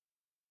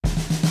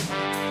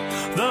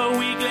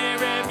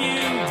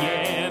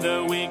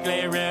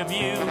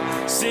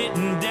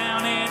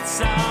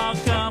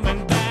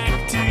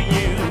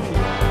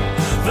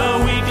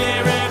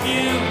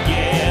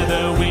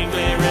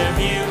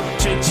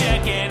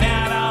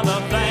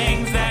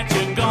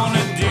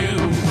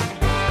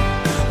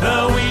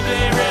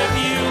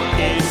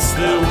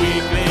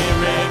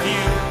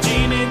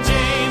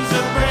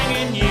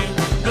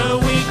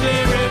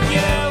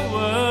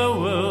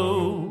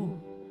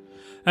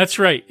That's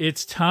right.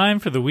 It's time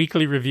for the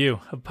Weekly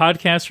Review, a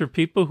podcast for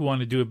people who want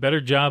to do a better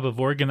job of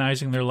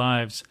organizing their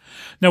lives.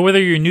 Now,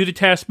 whether you're new to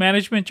task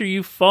management or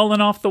you've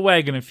fallen off the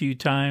wagon a few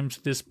times,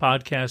 this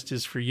podcast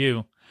is for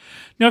you.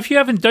 Now, if you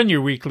haven't done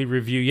your weekly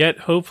review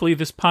yet, hopefully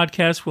this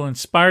podcast will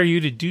inspire you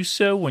to do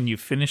so when you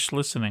finish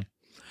listening.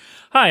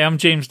 Hi, I'm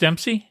James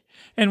Dempsey,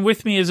 and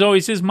with me as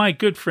always is my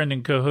good friend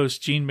and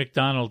co-host, Gene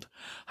McDonald.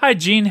 Hi,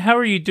 Gene. How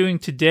are you doing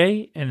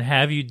today, and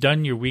have you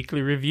done your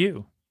weekly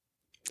review?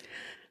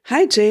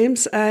 Hi,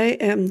 James. I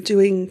am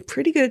doing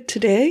pretty good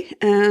today,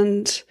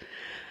 and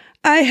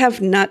I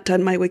have not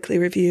done my weekly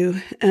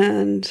review.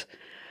 And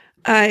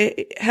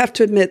I have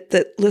to admit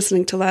that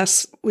listening to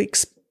last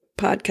week's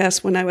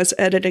podcast, when I was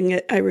editing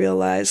it, I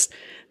realized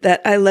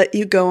that I let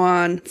you go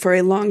on for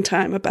a long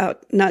time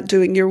about not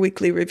doing your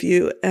weekly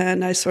review,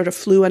 and I sort of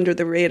flew under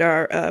the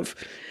radar of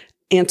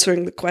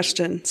answering the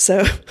question.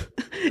 So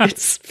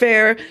it's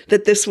fair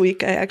that this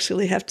week I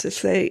actually have to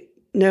say,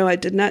 no, I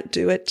did not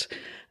do it.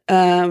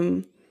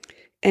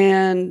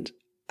 And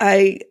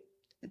I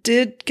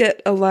did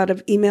get a lot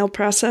of email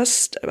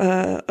processed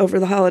over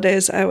the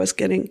holidays. I was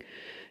getting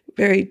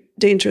very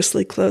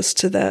dangerously close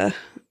to the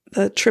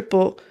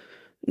quadruple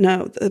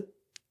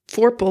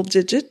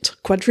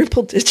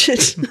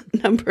digit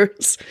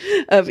numbers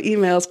of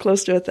emails,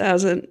 close to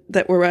 1,000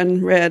 that were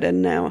unread.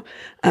 And now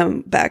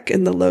I'm back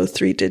in the low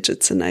 3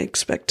 digits, and I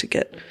expect to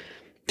get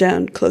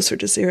down closer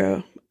to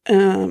 0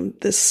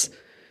 this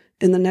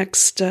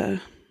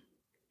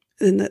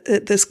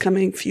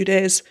coming few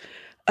days.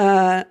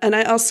 And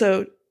I have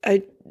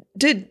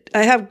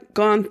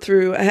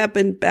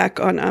been back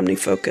on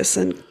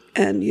OmniFocus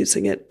and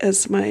using it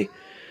as my,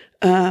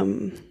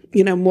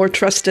 more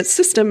trusted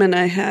system. And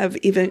I have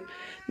even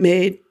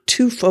made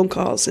 2 phone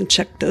calls and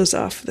checked those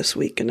off this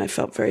week. And I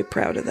felt very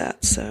proud of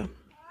that. So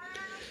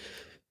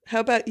how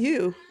about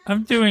you?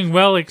 I'm doing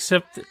well,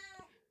 except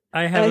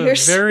I have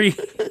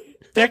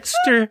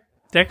Dexter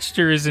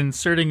is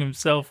inserting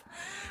himself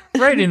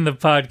right in the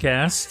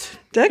podcast.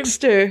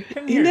 Dexter,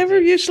 he never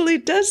usually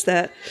does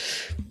that.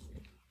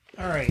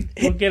 All right,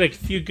 we'll get a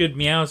few good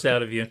meows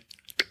out of you.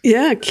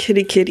 Yeah,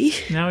 kitty.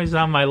 Now he's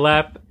on my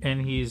lap,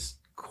 and he's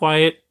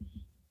quiet.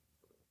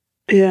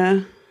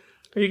 Yeah.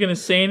 Are you going to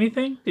say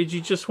anything? Did you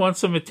just want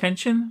some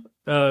attention?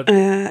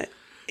 Yeah.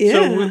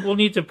 So we'll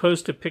need to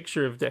post a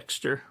picture of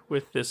Dexter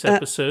with this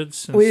episode.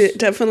 Since we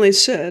definitely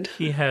should.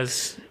 He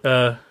has,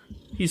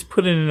 he's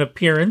put in an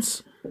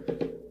appearance,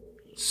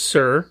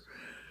 sir.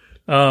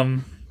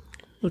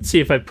 Let's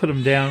see if I put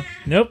him down.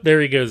 Nope, there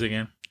he goes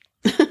again.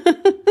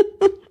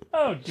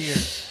 Oh, dear.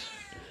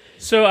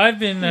 So I've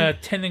been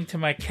tending to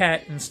my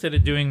cat instead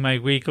of doing my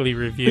weekly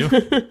review.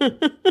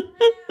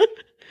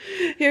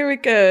 Here we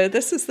go.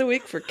 This is the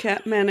week for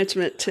cat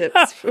management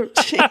tips from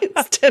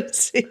James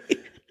Dempsey.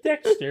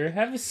 Dexter,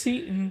 have a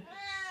seat and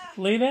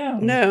lay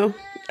down. No,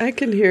 I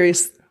can hear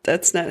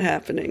that's not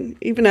happening.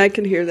 Even I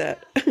can hear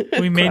that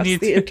we may across need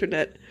the to...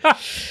 internet.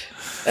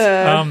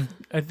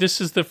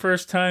 This is the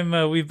first time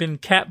we've been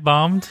cat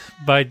bombed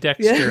by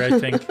Dexter. Yeah. I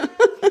think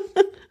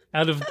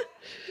out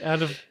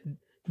of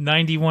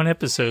 91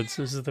 episodes,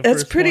 this is the That's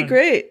first. That's pretty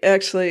great,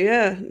 actually.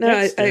 Yeah.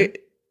 No,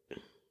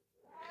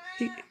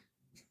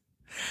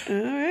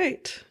 all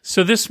right.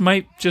 So this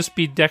might just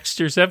be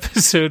Dexter's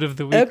episode of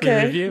the weekly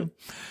review.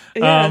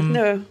 Yeah.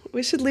 No,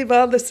 we should leave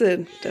all this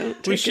in.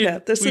 Don't take it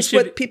out. This is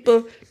what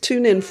people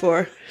tune in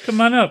for. Come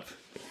on up.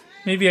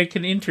 Maybe I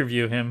can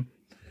interview him.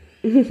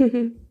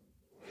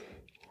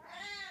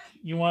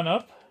 You want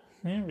up?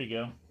 There we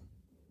go.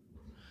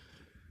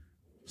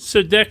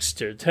 So,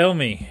 Dexter, tell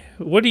me,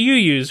 what do you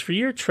use for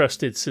your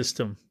trusted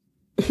system?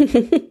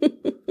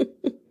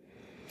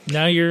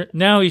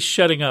 Now he's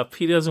shutting up.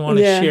 He doesn't want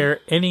to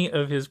share any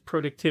of his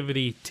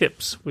productivity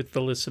tips with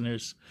the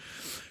listeners.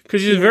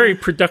 Because he's a very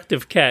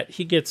productive cat.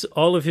 He gets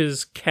all of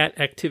his cat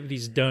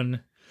activities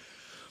done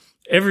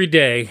every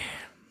day.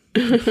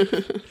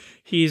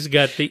 He's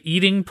got the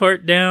eating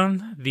part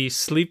down, the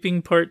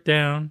sleeping part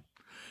down,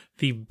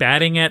 the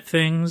batting at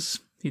things.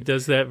 He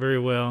does that very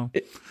well.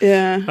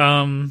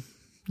 Yeah.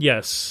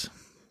 Yes.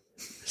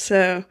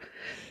 So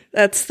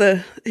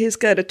he's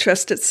got a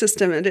trusted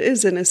system, and it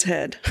is in his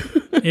head.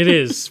 It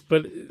is,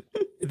 but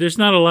there's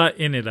not a lot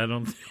in it, I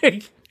don't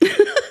think.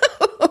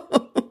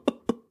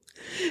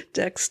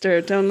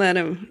 Dexter, don't let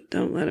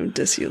him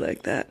diss you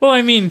like that. Well,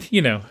 I mean,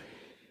 he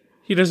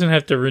doesn't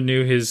have to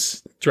renew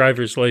his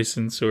driver's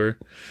license or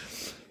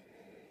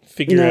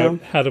figure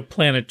out how to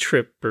plan a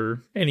trip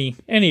or any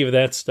of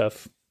that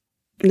stuff.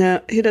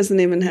 No, he doesn't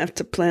even have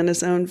to plan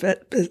his own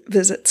vet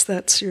visits.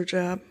 That's your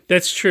job.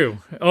 That's true.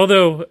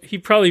 Although he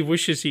probably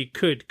wishes he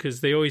could, because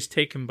they always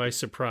take him by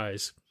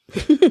surprise.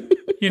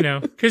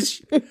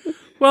 Because,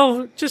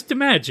 well, just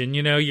imagine,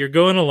 you're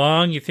going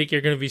along, you think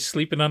you're going to be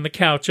sleeping on the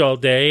couch all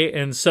day,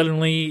 and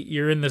suddenly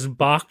you're in this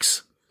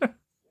box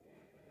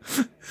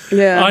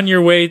on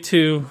your way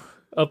to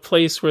a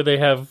place where they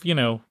have,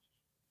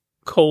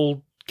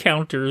 cold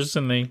counters,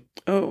 and they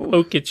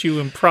poke at you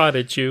and prod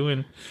at you,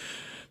 and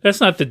that's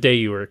not the day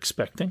you were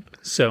expecting.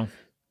 So,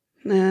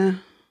 nah,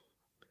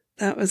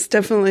 that was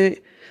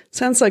definitely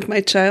Sounds like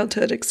my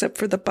childhood, except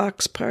for the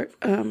box part,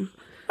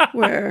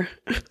 where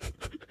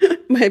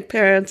my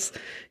parents,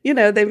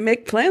 they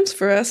make plans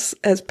for us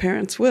as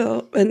parents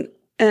will. And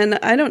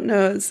I don't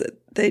know, is that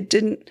they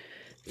didn't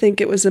think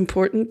it was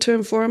important to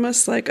inform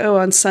us, like, oh,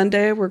 on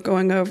Sunday we're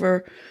going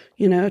over,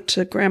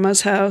 to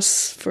grandma's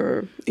house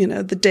for,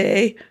 the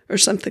day or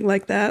something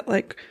like that.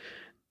 Like,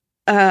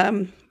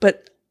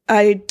 but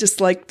I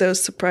disliked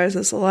those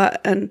surprises a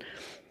lot. And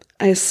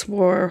I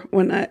swore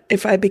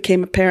if I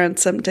became a parent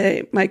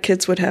someday, my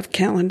kids would have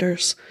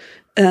calendars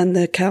and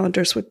the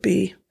calendars would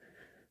be,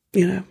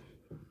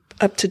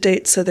 up to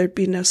date. So there'd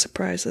be no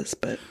surprises.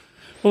 But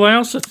well, I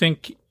also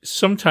think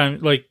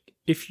sometimes, like,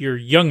 if you're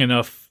young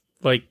enough,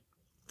 like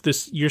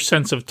your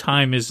sense of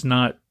time is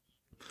not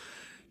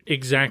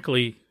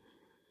exactly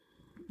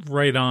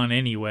right on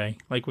anyway.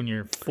 Like when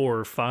you're 4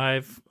 or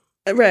 5.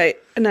 Right.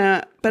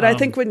 No, but I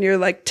think when you're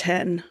like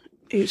 10,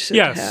 you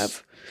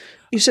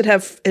should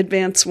have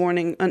advance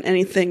warning on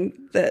anything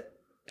that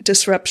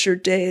disrupts your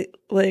day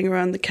laying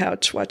around the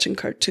couch watching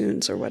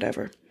cartoons or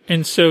whatever.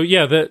 And so,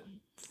 yeah, the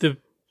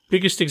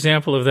biggest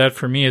example of that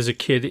for me as a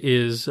kid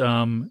is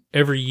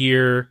every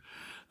year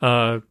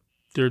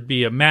there'd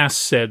be a mass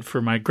said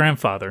for my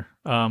grandfather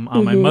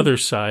on my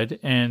mother's side,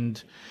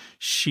 and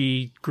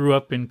she grew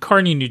up in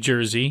Kearney, New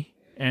Jersey,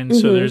 and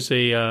so there's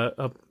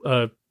a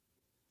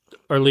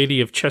Our Lady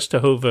of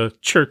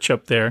Czestochowa church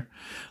up there,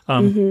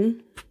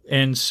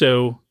 and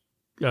so,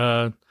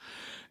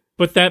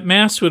 but that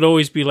mass would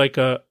always be like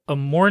a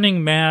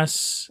morning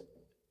mass,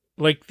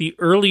 like the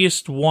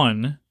earliest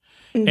one.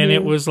 And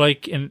it was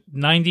like a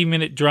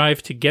 90-minute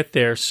drive to get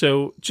there.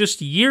 So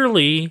just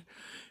yearly,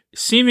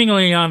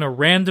 seemingly on a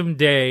random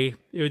day,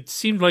 it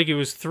seemed like it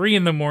was 3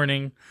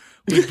 a.m.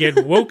 We'd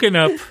get woken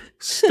up,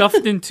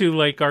 stuffed into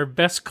like our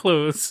best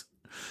clothes,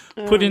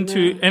 put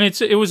into, and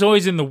it was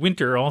always in the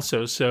winter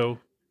also. So,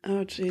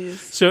 oh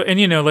geez. So, and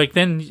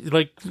then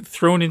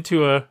thrown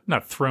into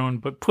not thrown,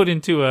 but put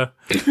into a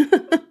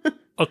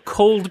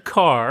cold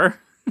car.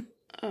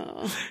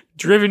 Oh,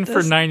 driven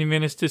for 90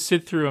 minutes to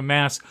sit through a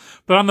mass.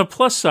 But on the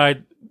plus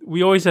side,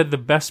 we always had the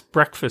best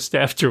breakfast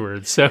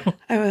afterwards. So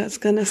I was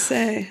going to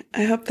say,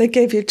 I hope they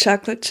gave you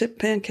chocolate chip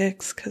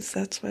pancakes, because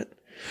that's what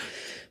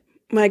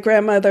my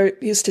grandmother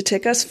used to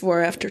take us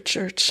for after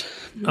church.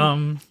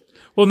 Well,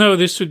 no,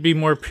 this would be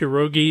more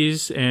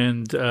pierogies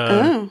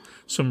and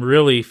some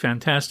really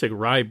fantastic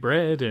rye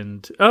bread.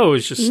 And it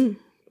was just,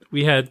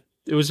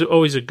 it was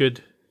always a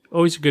good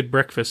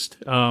breakfast.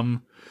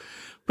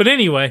 But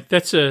anyway,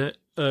 that's a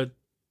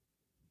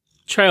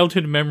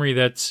childhood memory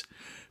that's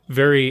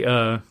very,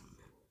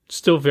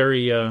 still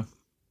very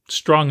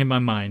strong in my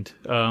mind.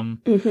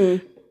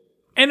 And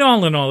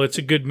all in all, it's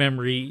a good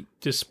memory,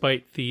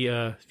 despite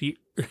the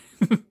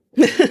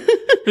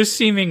the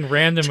seeming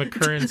random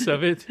occurrence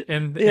of it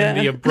and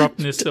the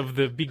abruptness of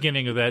the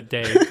beginning of that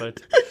day.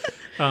 But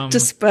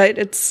despite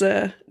its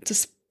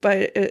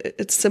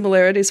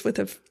similarities with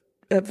a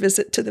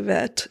visit to the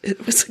vet,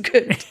 it was a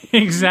good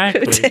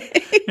exactly. Good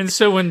day. And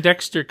so when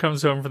Dexter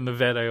comes home from the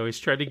vet, I always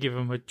try to give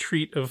him a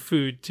treat of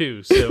food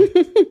too, so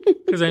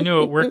because I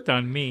know it worked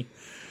on me.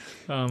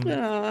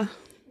 Well,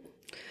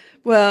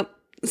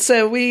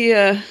 so we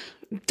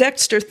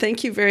Dexter,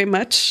 thank you very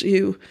much.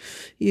 You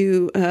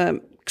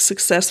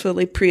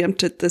successfully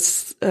preempted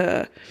this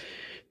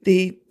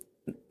the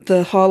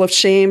Hall of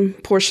Shame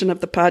portion of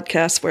the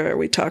podcast where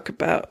we talk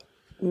about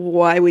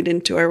why we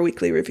didn't do our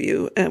weekly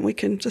review, and we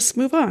can just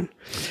move on.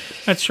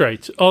 That's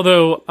right.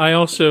 Although I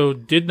also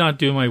did not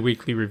do my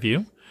weekly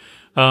review.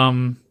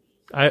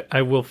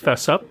 I will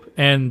fess up.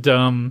 And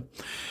I'm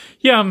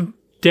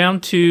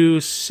down to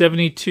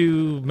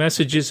 72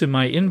 messages in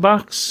my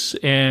inbox,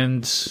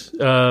 and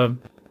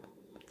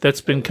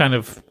that's been kind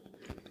of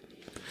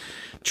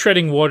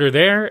treading water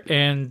there.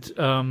 And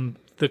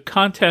the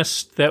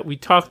contest that we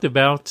talked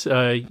about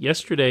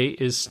yesterday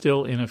is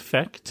still in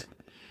effect.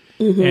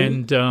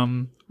 And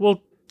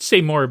we'll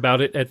say more about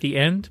it at the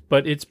end,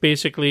 but it's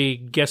basically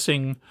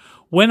guessing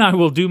when I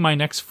will do my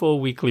next full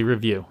weekly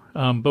review.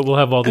 But we'll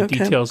have all the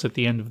details at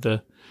the end of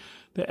the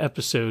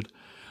episode.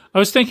 I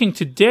was thinking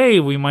today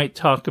we might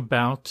talk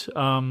about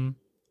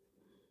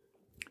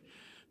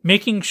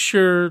making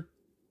sure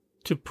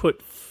to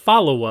put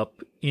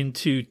follow-up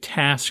into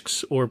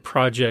tasks or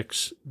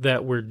projects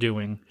that we're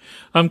doing.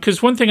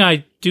 Because one thing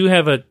I do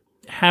have a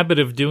habit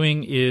of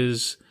doing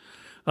is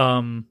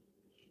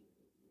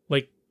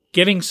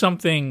getting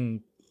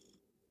something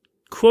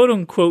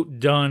quote-unquote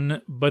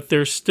done, but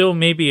there's still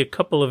maybe a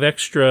couple of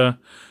extra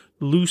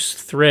loose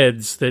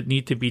threads that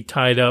need to be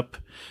tied up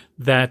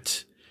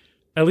that,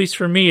 at least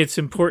for me, it's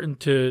important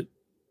to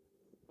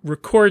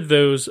record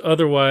those.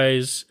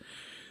 Otherwise,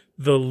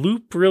 the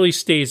loop really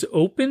stays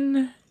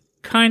open,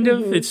 kind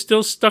of. It's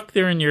still stuck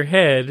there in your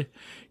head,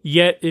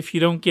 yet if you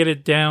don't get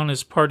it down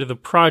as part of the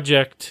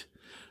project,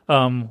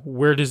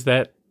 where does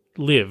that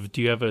live?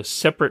 Do you have a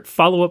separate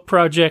follow-up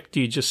project? Do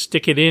you just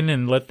stick it in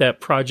and let that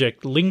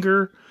project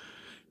linger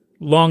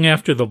long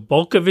after the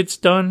bulk of it's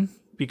done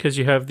because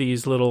you have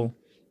these little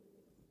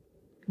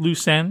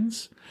loose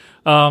ends?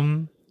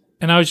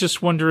 And I was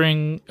just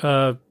wondering,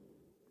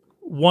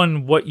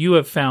 one, what you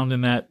have found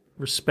in that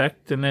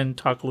respect, and then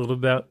talk a little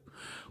about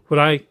what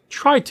I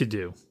try to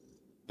do.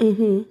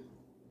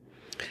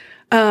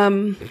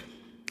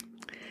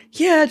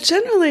 Yeah,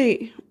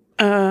 generally,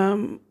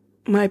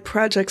 my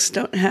projects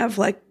don't have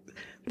like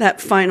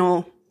that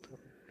final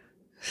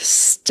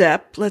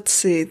step. Let's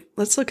see.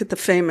 Let's look at the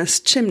famous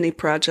chimney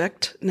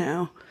project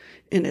now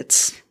in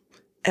its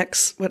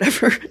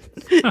whatever,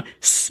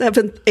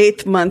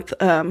 eighth month,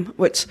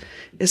 which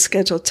is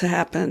scheduled to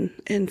happen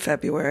in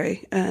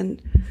February,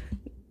 and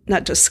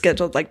not just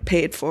scheduled, like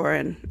paid for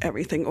and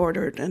everything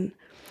ordered. And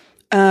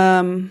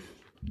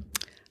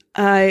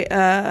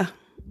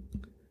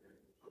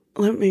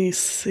let me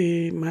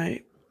see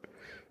one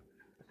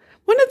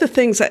of the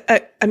things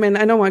I mean,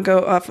 I don't want to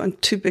go off on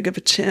too big of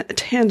a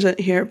tangent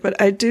here, but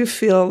I do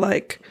feel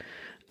like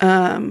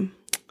I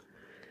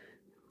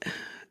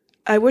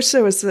wish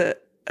there was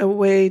a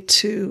way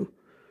to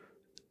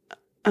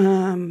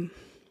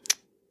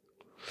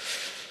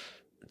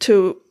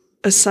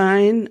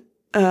assign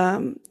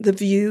the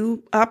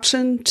view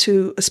option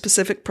to a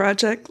specific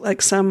project.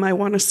 Like some I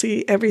want to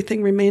see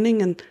everything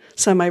remaining, and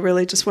some I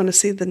really just want to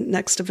see the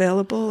next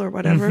available or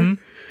whatever.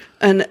 Mm-hmm.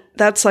 And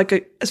that's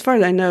like as far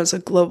as I know, is a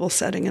global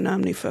setting in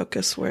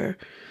OmniFocus where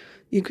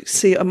you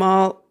see them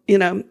all. You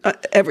know,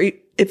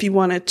 if you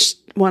want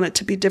it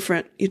to be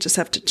different, you just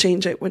have to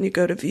change it when you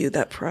go to view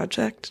that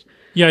project.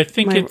 Yeah, I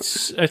think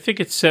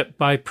it's set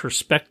by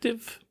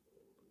perspective.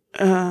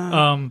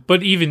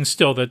 But even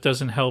still, that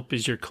doesn't help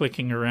as you're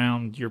clicking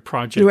around your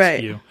project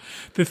view.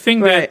 The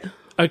thing that,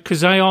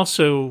 because I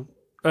also,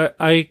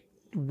 I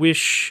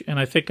wish, and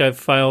I think I've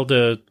filed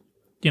a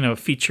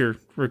feature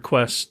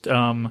request.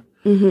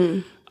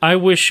 I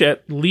wish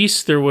at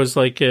least there was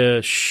like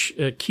a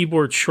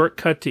keyboard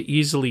shortcut to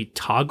easily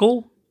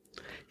toggle.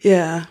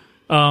 Yeah.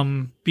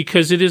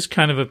 Because it is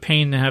kind of a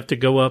pain to have to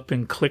go up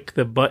and click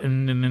the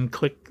button and then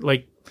click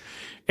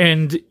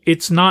and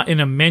it's not in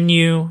a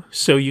menu,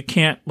 so you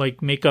can't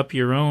like make up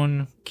your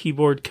own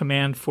keyboard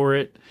command for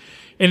it.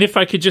 And if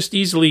I could just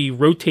easily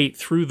rotate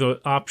through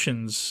the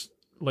options,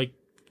 like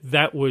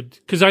that would,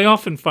 because I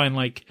often find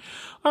like,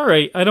 all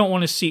right, I don't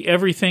want to see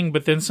everything,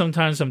 but then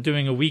sometimes I'm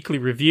doing a weekly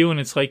review and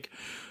it's like,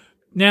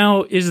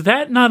 now is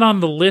that not on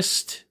the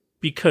list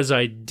because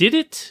I did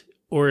it,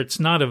 or it's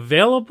not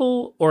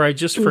available, or I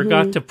just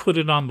forgot to put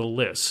it on the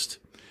list?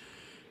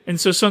 And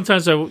so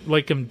sometimes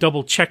I'm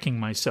double checking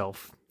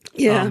myself.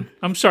 Yeah.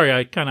 I'm sorry,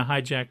 I kind of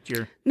hijacked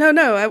your...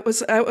 No, it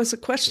was a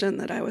question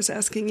that I was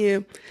asking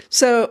you.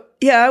 So,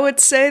 yeah, I would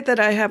say that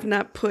I have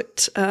not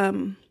put,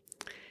 in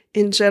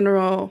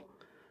general,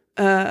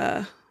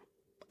 sometimes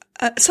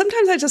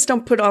I just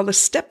don't put all the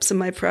steps in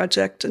my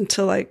project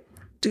until I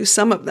do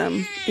some of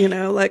them,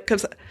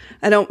 because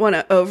I don't want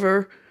to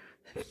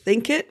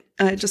overthink it.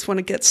 I just want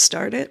to get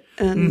started,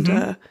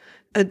 and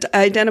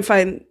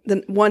identifying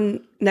the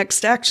one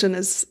next action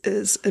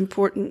is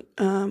important.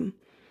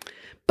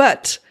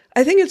 But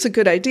I think it's a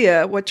good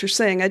idea, what you're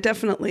saying. I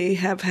definitely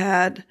have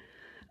had,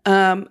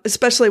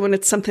 especially when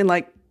it's something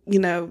like,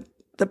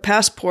 the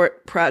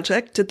passport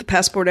project. Did the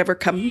passport ever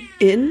come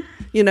in?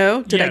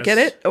 Did I get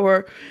it?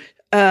 Or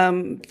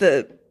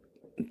the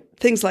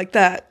things like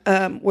that,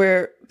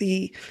 where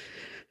the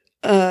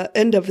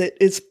end of it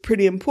is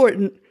pretty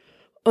important.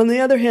 On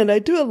the other hand, I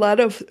do a lot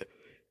of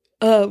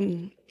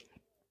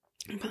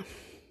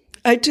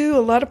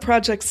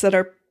projects that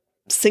are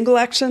single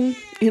action.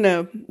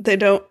 They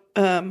don't.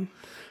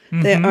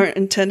 They aren't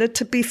intended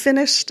to be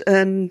finished,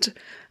 and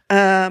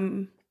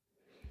they,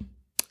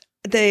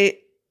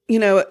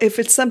 if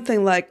it's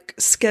something like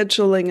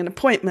scheduling an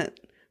appointment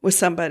with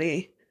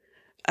somebody,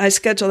 I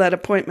schedule that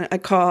appointment. I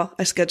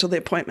schedule the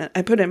appointment.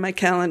 I put it in my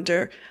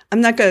calendar. I'm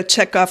not going to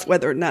check off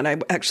whether or not I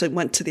actually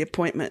went to the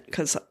appointment,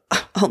 because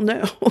I'll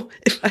know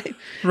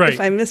if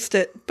I missed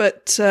it.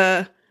 But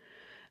so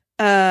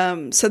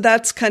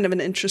that's kind of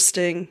an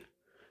interesting,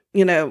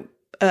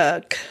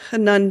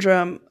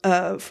 conundrum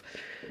of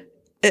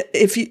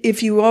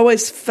if you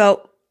always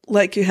felt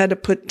like you had to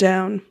put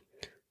down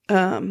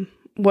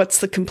what's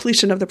the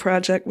completion of the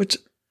project, which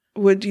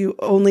would you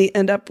only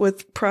end up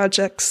with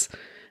projects,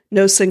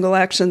 no single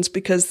actions,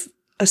 because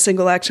a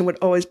single action would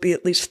always be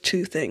at least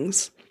two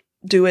things: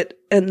 do it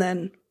and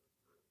then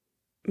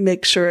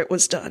make sure it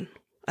was done.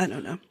 I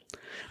don't know.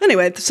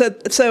 Anyway,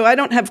 so I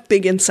don't have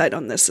big insight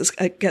on this, is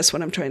I guess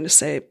what I'm trying to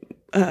say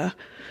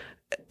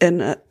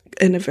in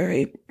a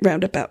very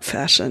roundabout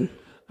fashion.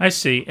 I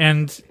see.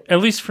 And at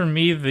least for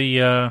me,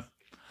 the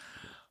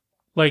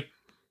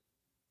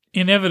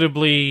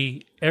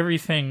inevitably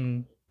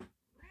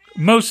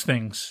most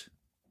things.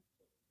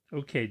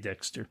 Okay,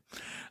 Dexter.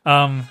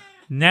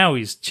 Now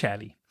he's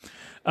chatty.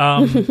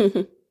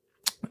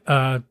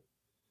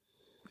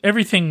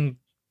 Everything,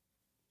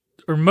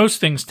 or most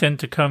things, tend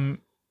to come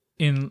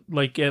in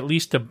like at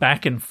least a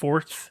back and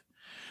forth.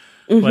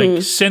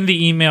 Like send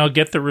the email,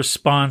 get the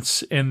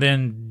response, and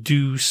then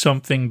do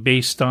something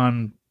based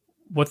on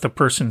what the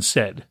person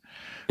said.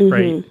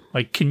 Right?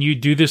 Like, can you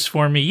do this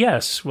for me?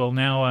 Yes. Well,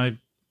 now I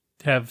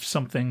have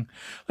something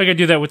like I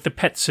do that with the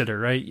pet sitter,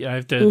 right? I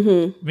have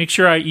to make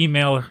sure I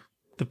email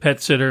the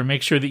pet sitter,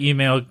 make sure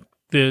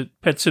the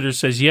pet sitter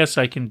says, yes,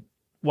 I can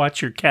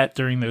watch your cat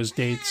during those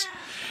dates.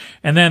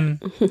 And then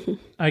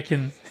I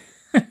can,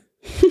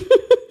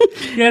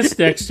 yes,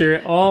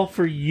 Dexter, all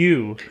for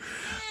you.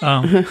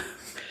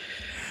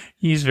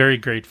 He's very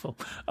grateful.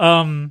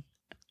 And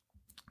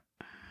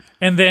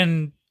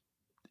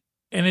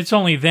it's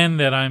only then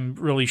that I'm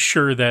really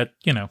sure that,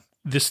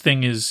 this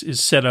thing is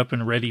set up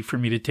and ready for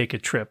me to take a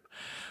trip.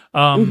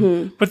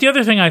 But the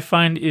other thing I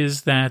find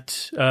is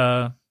that,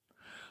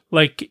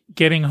 like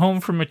getting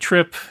home from a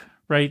trip,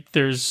 right?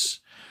 There's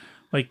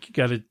like,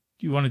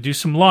 you want to do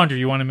some laundry.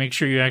 You want to make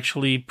sure you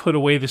actually put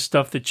away the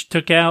stuff that you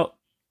took out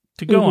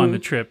to go on the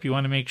trip. You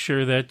want to make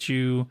sure that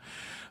you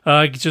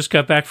just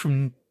got back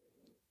from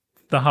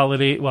the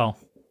holiday. Well,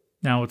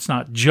 now it's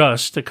not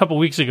just. A couple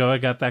weeks ago, I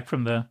got back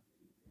from the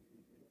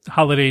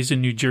holidays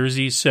in New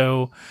Jersey.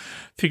 So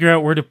figure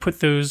out where to put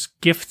those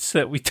gifts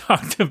that we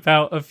talked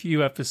about a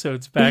few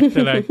episodes back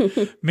that I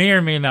may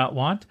or may not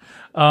want.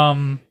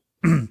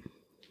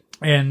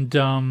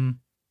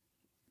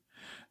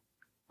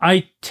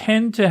 I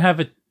tend to have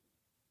a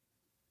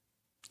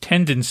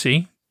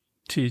tendency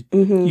to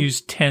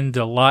use tend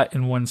a lot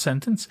in one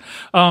sentence,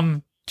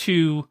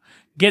 to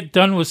get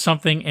done with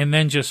something and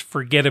then just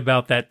forget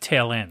about that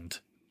tail end,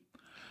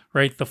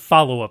 right? The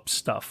follow-up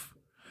stuff.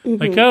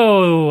 Like,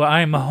 oh,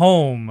 I'm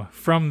home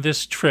from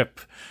this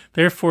trip.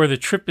 Therefore, the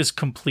trip is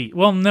complete.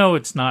 Well, no,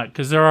 it's not,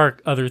 because there are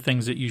other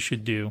things that you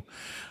should do.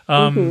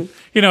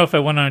 If I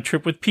went on a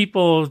trip with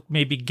people,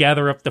 maybe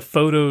gather up the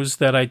photos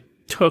that I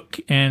took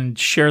and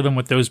share them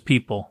with those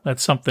people.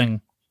 That's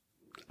something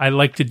I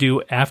like to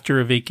do after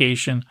a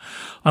vacation,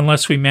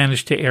 unless we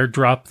manage to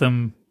airdrop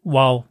them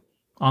while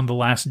on the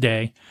last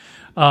day.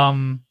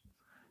 But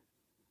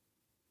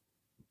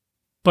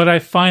I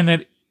find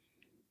that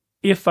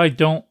if I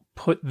don't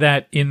put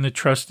that in the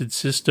trusted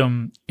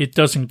system, it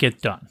doesn't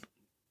get done.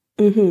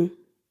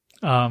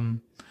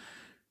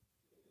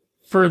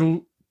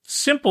 For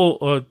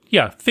simple,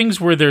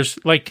 things where there's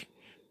like,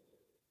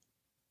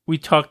 we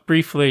talked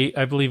briefly,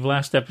 I believe,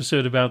 last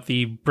episode about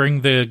the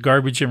bring the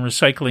garbage and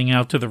recycling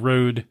out to the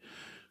road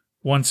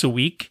once a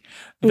week.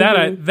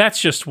 That's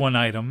just one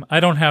item. I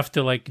don't have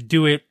to like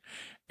do it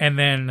and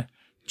then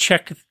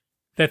check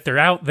that they're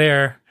out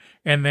there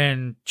and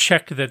then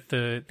check that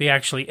they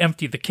actually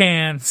empty the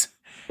cans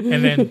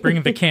and then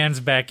bring the cans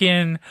back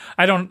in.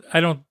 I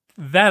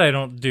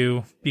don't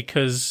do,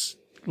 because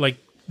like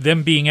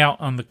them being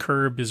out on the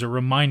curb is a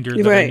reminder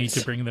that I need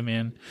to bring them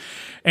in.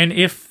 And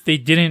if they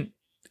didn't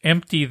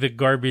empty the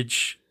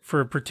garbage for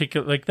a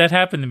particular, like that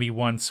happened to me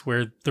once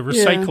where the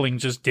recycling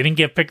just didn't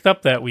get picked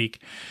up that week.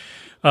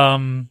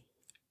 And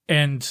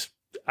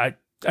I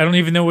don't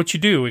even know what you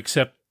do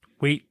except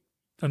wait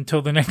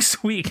until the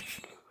next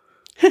week.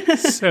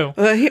 So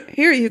well,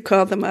 here you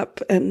call them up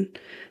and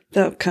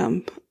they'll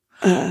come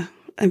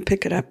and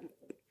pick it up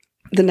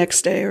the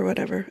next day or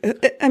whatever.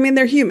 I mean,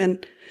 they're human.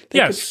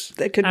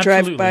 They could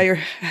drive by your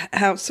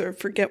house or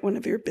forget one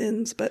of your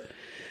bins, but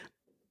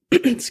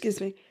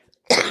excuse me.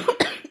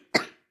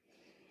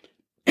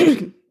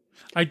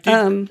 I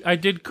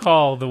did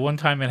call the one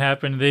time it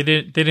happened. They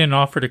didn't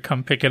offer to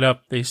come pick it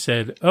up. They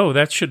said, "Oh,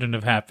 that shouldn't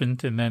have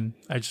happened," and then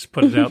I just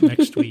put it out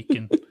next week.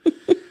 And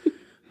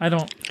I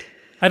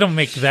don't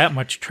make that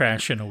much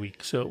trash in a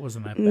week, so it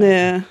wasn't that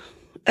bad.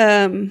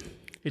 Yeah.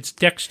 It's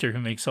Dexter who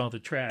makes all the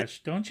trash,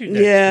 don't you,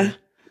 Dexter?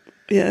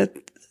 Yeah.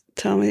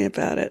 Tell me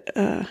about it.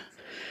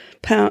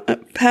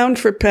 Pound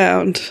for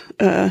pound,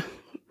 the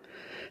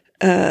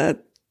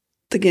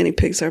guinea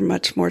pigs are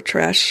much more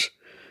trash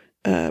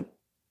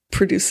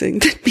producing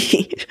than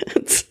me,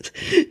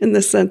 in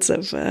the sense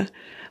of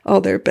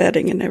all their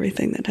bedding and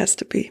everything that has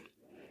to be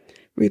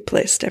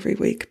replaced every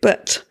week.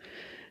 But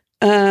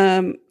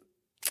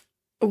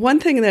one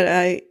thing that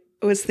I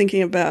was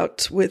thinking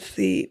about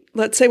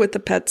let's say with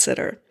the pet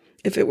sitter,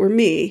 if it were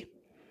me,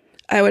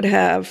 I would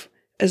have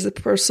as a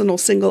personal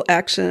single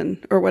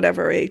action or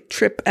whatever, a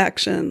trip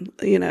action,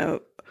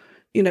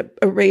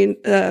 arrange,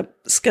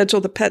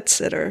 schedule the pet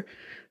sitter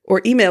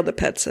or email the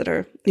pet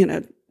sitter,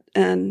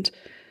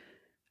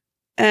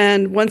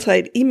 and once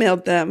I'd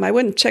emailed them, I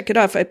wouldn't check it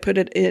off. I'd put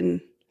it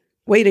in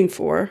waiting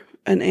for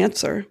an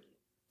answer,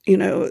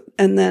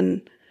 and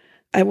then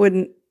I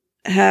wouldn't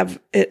have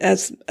it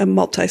as a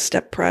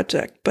multi-step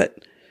project,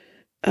 but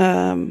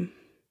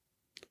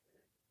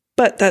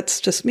that's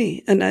just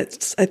me. And I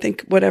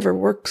think whatever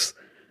works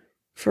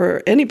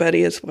for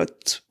anybody is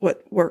what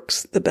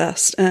works the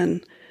best.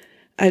 And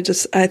I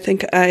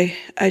think I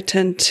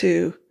tend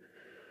to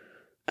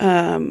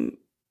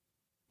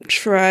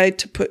try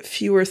to put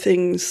fewer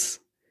things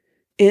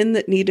in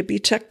that need to be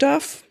checked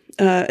off.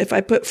 If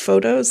I put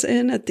photos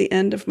in at the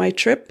end of my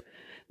trip,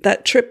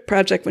 that trip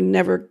project would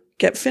never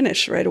get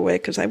finished right away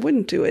because I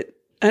wouldn't do it.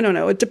 I don't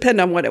know. It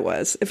depends on what it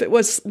was. If it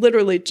was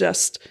literally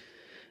just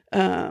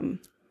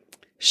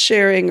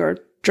sharing or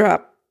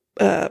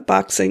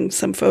boxing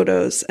some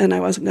photos and I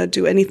wasn't going to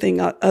do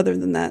anything other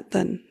than that,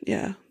 then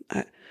yeah.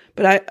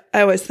 But I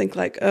always think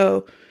like,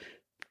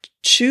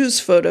 choose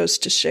photos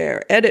to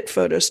share, edit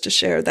photos to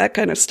share, that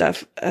kind of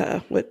stuff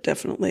would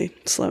definitely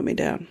slow me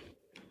down.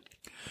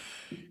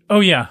 Oh,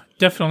 yeah,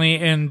 definitely.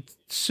 And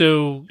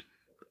so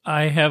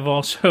I have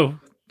also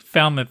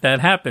found that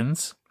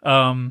happens,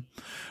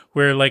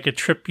 where like a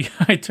trip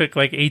I took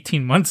like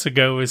 18 months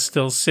ago is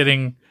still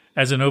sitting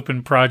as an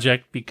open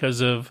project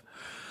because of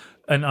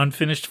an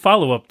unfinished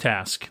follow-up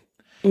task.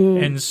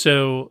 And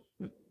so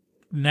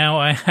now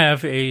I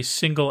have a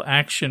single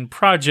action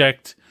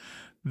project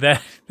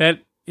that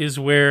is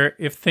where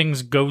if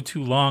things go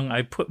too long,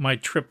 I put my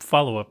trip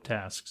follow-up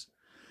tasks.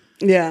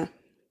 Yeah.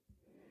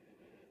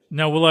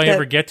 Now, will I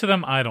ever get to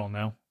them? I don't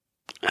know.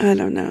 I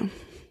don't know.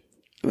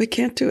 We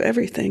can't do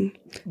everything.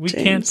 We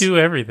James. can't do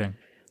everything.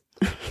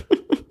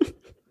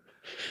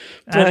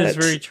 That is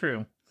very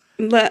true.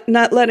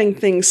 Not letting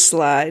things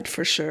slide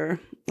for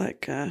sure.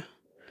 Like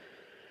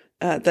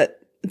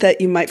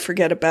that you might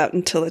forget about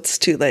until it's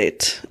too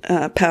late.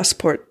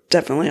 Passport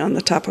definitely on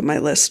the top of my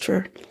list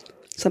for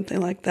something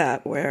like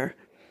that, where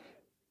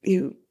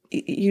you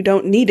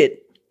don't need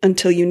it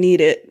until you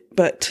need it,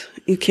 but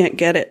you can't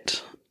get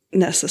it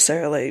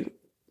necessarily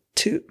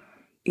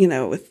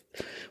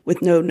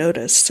with no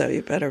notice. So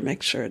you better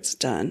make sure it's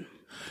done.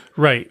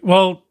 Right.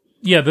 Well,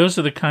 yeah, those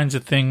are the kinds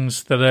of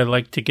things that I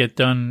like to get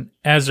done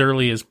as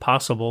early as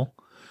possible.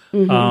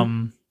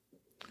 Yeah,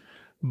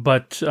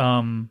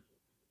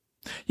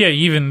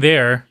 even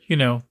there,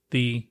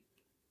 the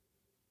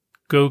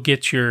go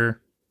get your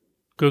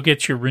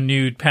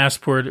renewed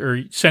passport,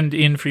 or send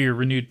in for your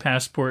renewed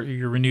passport or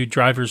your renewed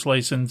driver's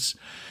license.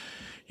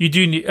 You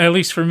do need, at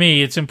least for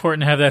me, it's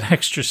important to have that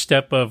extra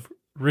step of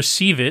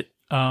receive it.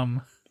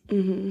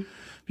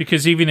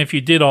 Because even if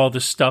you did all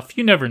this stuff,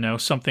 you never know.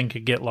 Something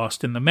could get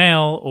lost in the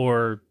mail,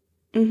 or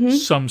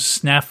some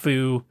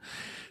snafu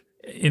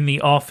in the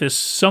office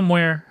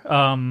somewhere.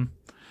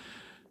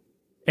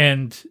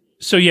 And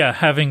so, yeah,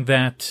 having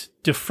that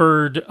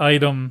deferred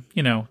item,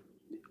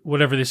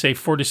 whatever they say,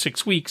 4 to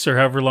 6 weeks or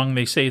however long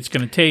they say it's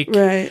going to take.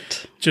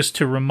 Right. Just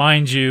to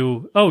remind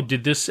you, oh,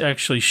 did this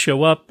actually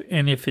show up?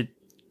 And if it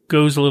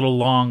goes a little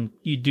long,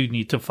 you do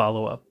need to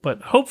follow up.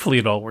 But hopefully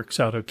it all works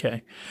out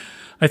okay.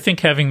 I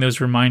think having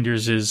those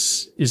reminders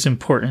is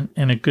important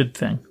and a good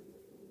thing.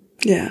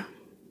 Yeah.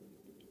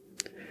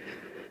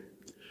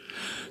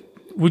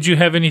 Would you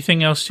have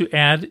anything else to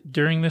add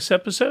during this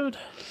episode?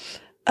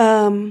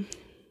 No,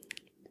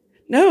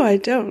 I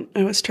don't.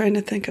 I was trying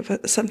to think of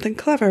something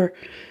clever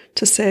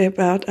to say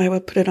about, I will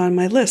put it on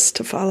my list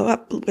to follow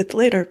up with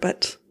later,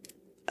 but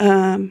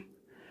I'm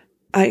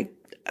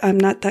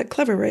not that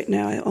clever right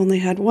now. I only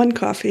had one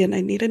coffee and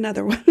I need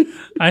another one.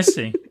 I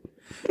see.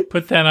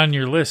 Put that on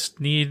your list.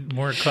 Need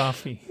more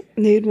coffee.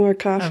 Need more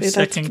coffee. Have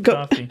second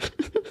coffee.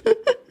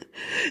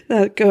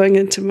 Going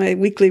into my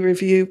weekly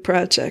review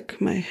project,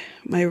 my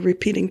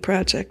repeating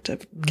project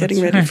of getting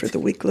ready for the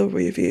weekly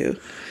review.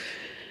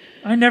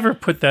 I never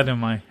put that in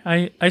my...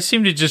 I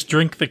seem to just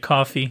drink the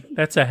coffee.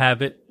 That's a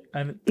habit.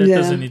 That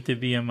doesn't need to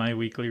be in my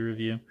weekly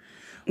review.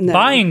 No.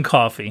 Buying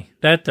coffee,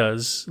 that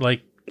does.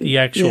 Like the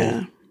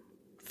actual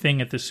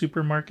thing at the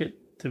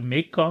supermarket to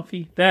make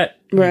coffee, that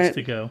needs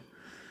to go.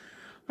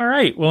 All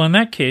right. Well, in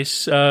that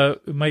case,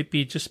 it might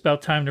be just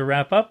about time to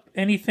wrap up.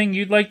 Anything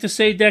you'd like to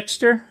say,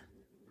 Dexter?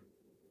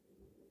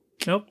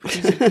 Nope.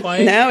 He's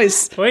quiet. Now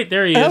he's... Wait,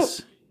 there he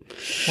is.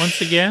 Once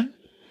again?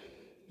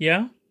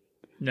 Yeah?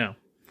 No.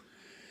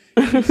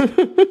 He's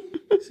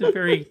a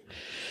very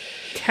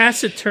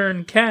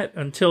taciturn cat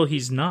until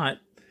he's not.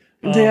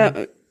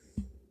 There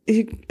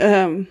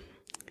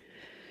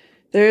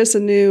is a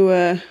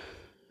new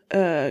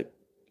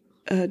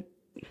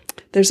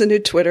there's a new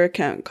Twitter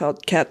account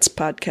called Cats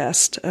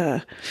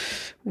Podcast,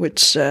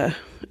 which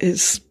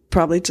is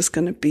probably just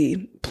going to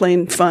be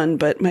plain fun.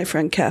 But my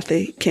friend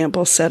Kathy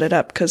Campbell set it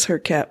up because her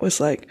cat was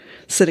like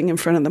sitting in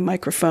front of the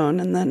microphone,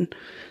 and then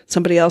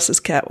somebody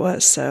else's cat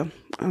was. So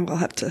we'll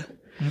have to.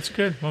 That's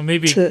good. Well,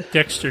 maybe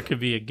Dexter could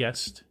be a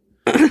guest.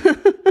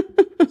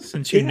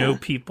 Since you know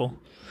people.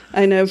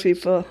 I know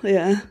people,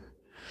 yeah.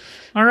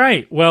 All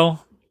right.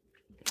 Well,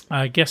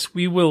 I guess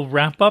we will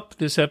wrap up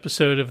this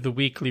episode of the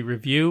Weekly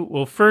Review.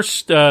 Well,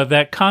 first,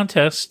 that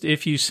contest,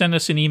 if you send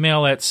us an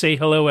email at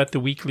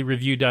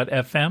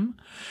sayhello@theweeklyreview.fm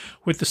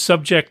with the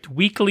subject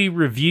Weekly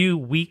Review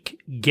Week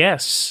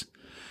Guess,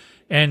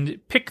 and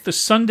pick the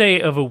Sunday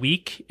of a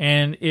week,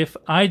 and if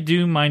I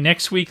do my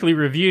next weekly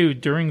review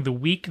during the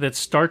week that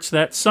starts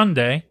that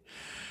Sunday,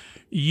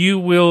 you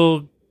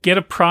will get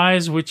a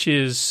prize, which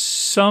is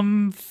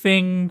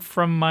something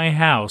from my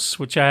house,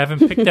 which I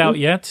haven't picked out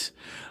yet.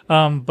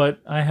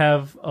 But I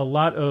have a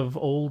lot of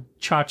old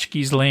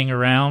tchotchkes laying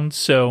around.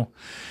 So,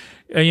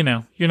 you're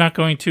not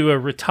going to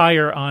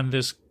retire on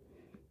this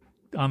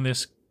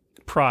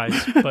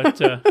prize.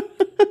 But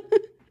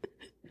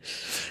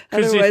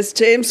otherwise,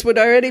 James would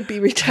already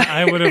be retired.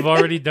 I would have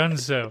already done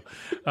so.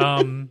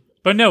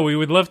 But no, we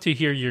would love to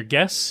hear your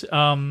guess.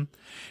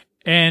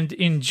 And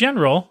in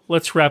general,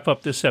 let's wrap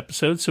up this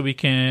episode so we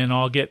can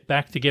all get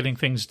back to getting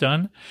things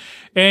done.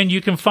 And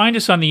you can find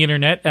us on the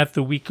internet at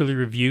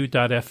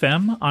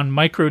theweeklyreview.fm, on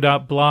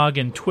micro.blog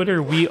and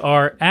Twitter. We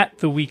are at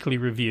The Weekly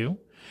Review.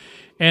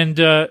 And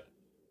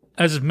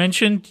as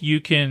mentioned,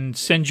 you can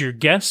send your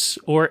guests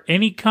or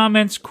any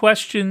comments,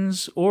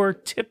 questions, or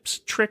tips,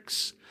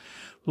 tricks,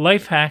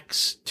 life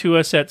hacks to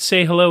us at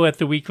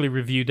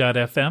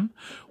sayhello@theweeklyreview.fm.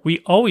 We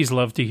always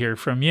love to hear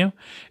from you.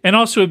 And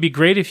also, it'd be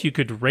great if you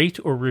could rate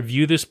or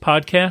review this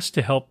podcast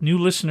to help new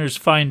listeners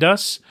find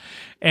us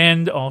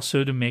and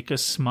also to make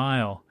us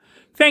smile.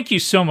 Thank you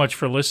so much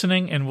for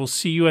listening, and we'll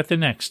see you at the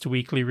next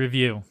Weekly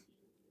Review.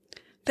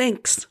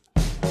 Thanks.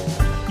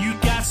 You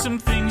got some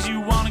things you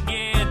want to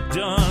get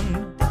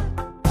done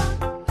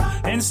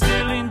and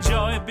still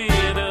enjoy a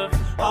bit of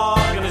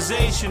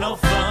organizational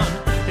fun.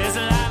 There's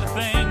a lot of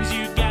things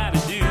you got to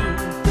do.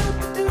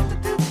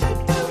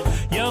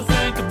 You'll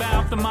think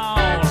about them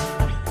all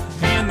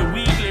in the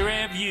Weekly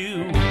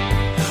Review.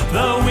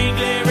 The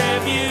Weekly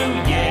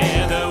Review,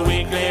 yeah, the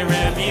Weekly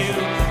Review.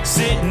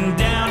 Sitting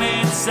down,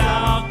 it's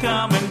all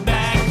coming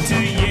back to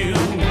you.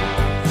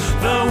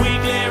 The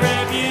Weekly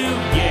Review,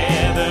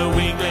 yeah, the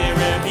Weekly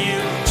Review.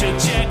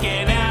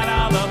 Checking out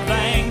all the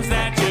things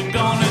that you're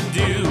gonna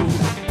do.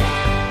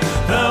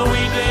 The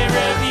Weekly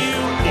Review,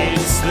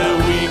 it's the